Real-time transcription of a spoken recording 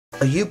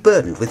Are you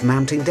burdened with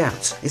mounting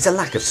doubts? Is a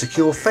lack of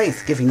secure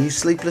faith giving you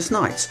sleepless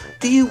nights?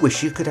 Do you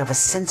wish you could have a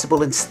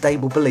sensible and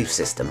stable belief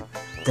system?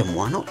 Then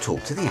why not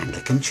talk to the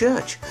Anglican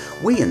Church?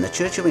 We in the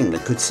Church of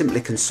England could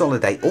simply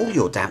consolidate all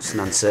your doubts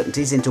and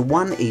uncertainties into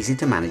one easy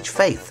to manage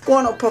faith.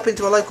 Why not pop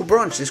into a local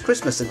branch this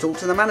Christmas and talk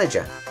to the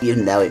manager? You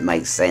know it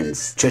makes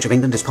sense. Church of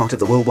England is part of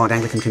the worldwide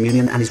Anglican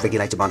Communion and is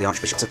regulated by the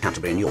Archbishops of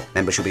Canterbury and York.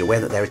 Members should be aware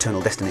that their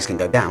eternal destinies can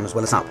go down as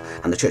well as up,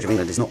 and the Church of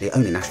England is not the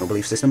only national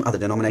belief system. Other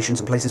denominations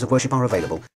and places of worship are available.